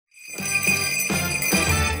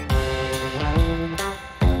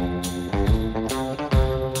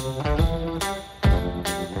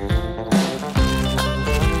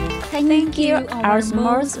Thank you, our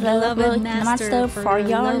most beloved Master, for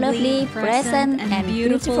your lovely present and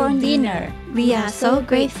beautiful dinner. We are so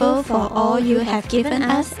grateful for all you have given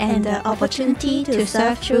us and the opportunity to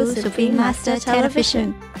serve through SupremeMaster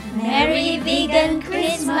Television. Merry Vegan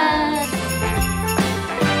Christmas!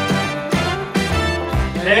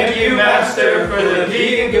 Thank you, Master, for the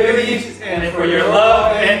vegan goodies and for your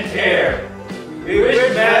love and care. We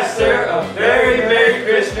wish Master a very Merry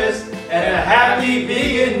Christmas and a Happy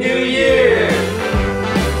Vegan New Year!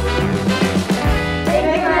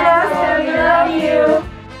 Thank you, Master. We love you.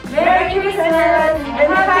 Merry Christmas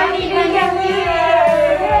and Happy Vegan New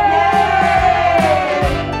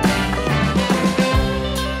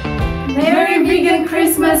Year! Merry Vegan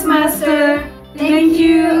Christmas, Master. Thank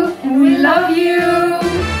you, and we love you.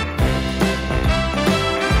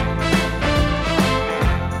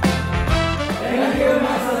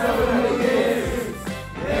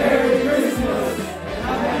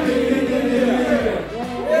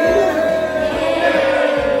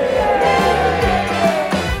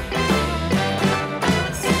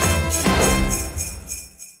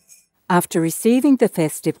 After receiving the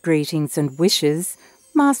festive greetings and wishes,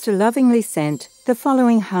 Master lovingly sent the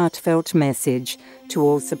following heartfelt message to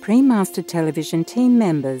all SupremeMaster Television Team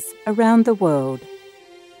members around the world.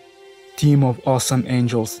 Team of awesome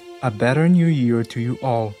angels, a better new year to you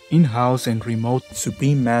all, in-house and remote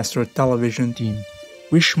SupremeMaster Television Team.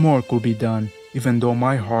 Wish more could be done, even though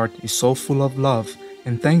my heart is so full of love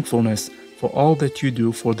and thankfulness for all that you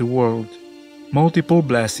do for the world. Multiple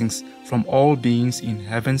blessings from all beings in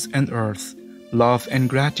heavens and earth, love and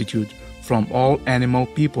gratitude from all animal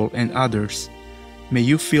people and others. May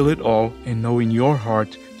you feel it all and know in your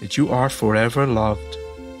heart that you are forever loved.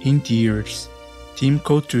 In tears, Team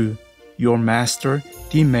Kotu, your master,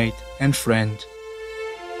 teammate, and friend.